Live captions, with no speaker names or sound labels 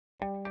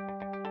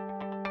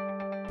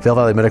Vail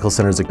Valley Medical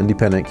Center is an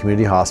independent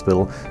community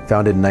hospital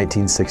founded in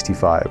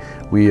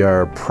 1965. We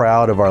are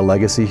proud of our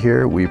legacy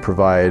here. We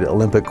provide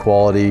Olympic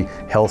quality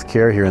health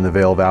care here in the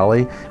Vail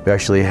Valley. We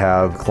actually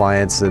have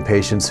clients and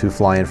patients who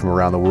fly in from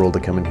around the world to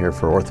come in here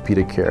for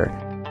orthopedic care.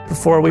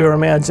 Before we were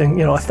managing,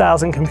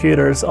 1,000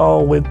 computers,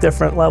 all with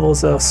different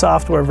levels of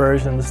software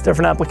versions,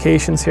 different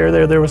applications here.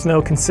 There was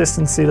no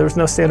consistency, there was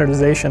no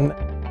standardization.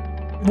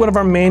 One of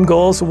our main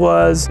goals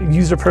was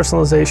user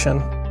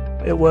personalization.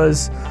 It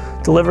was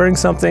delivering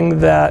something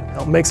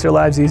that makes their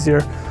lives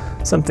easier,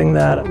 something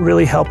that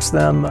really helps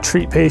them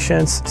treat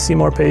patients, see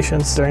more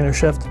patients during their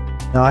shift.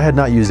 Now, I had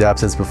not used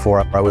AppSense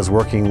before. I was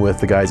working with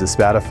the guys at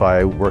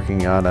Spatify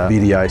working on a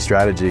VDI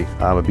strategy.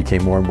 I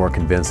became more and more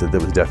convinced that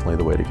was definitely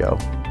the way to go.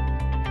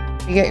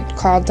 We get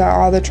called to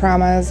all the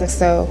traumas,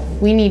 so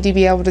we need to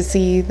be able to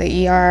see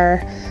the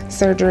ER,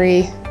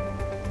 surgery,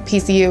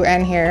 PCU,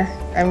 and here,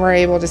 and we're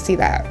able to see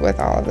that with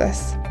all of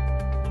this.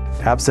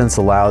 AppSense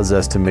allows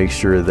us to make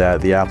sure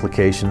that the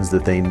applications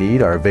that they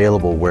need are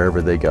available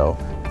wherever they go.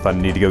 If I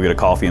need to go get a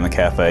coffee in the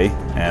cafe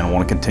and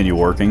want to continue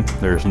working,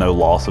 there's no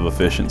loss of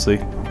efficiency.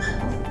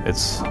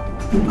 It's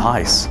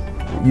nice.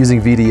 Using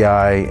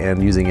VDI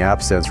and using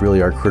AppSense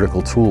really are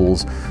critical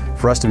tools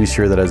for us to be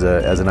sure that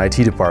as an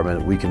IT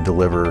department we can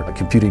deliver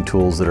computing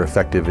tools that are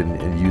effective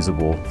and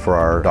usable for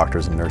our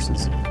doctors and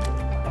nurses.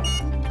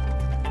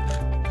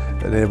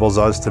 It enables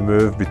us to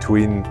move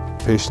between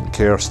patient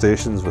care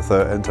stations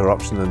without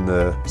interruption in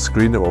the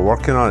screen that we're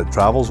working on. It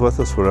travels with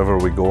us wherever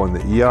we go in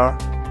the ER.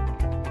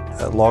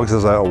 It logs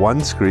us out of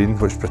one screen,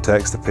 which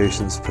protects the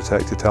patient's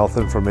protected health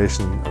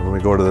information, and when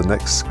we go to the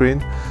next screen,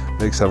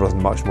 makes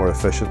everything much more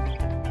efficient.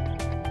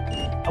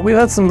 We've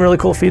had some really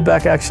cool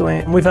feedback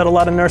actually. We've had a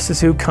lot of nurses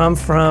who come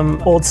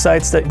from old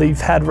sites that they've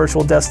had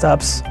virtual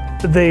desktops.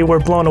 They were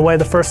blown away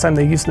the first time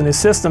they used the new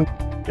system,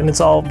 and it's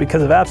all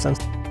because of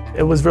AppSense.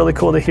 It was really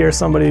cool to hear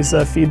somebody's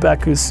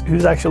feedback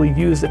who's actually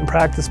used it in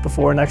practice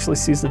before and actually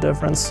sees the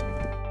difference.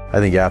 I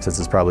think AppSense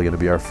is probably going to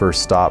be our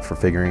first stop for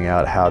figuring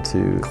out how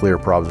to clear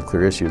problems and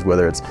clear issues,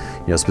 whether it's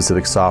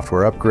specific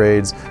software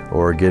upgrades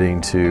or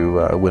getting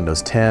to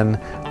Windows 10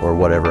 or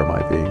whatever it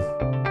might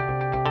be.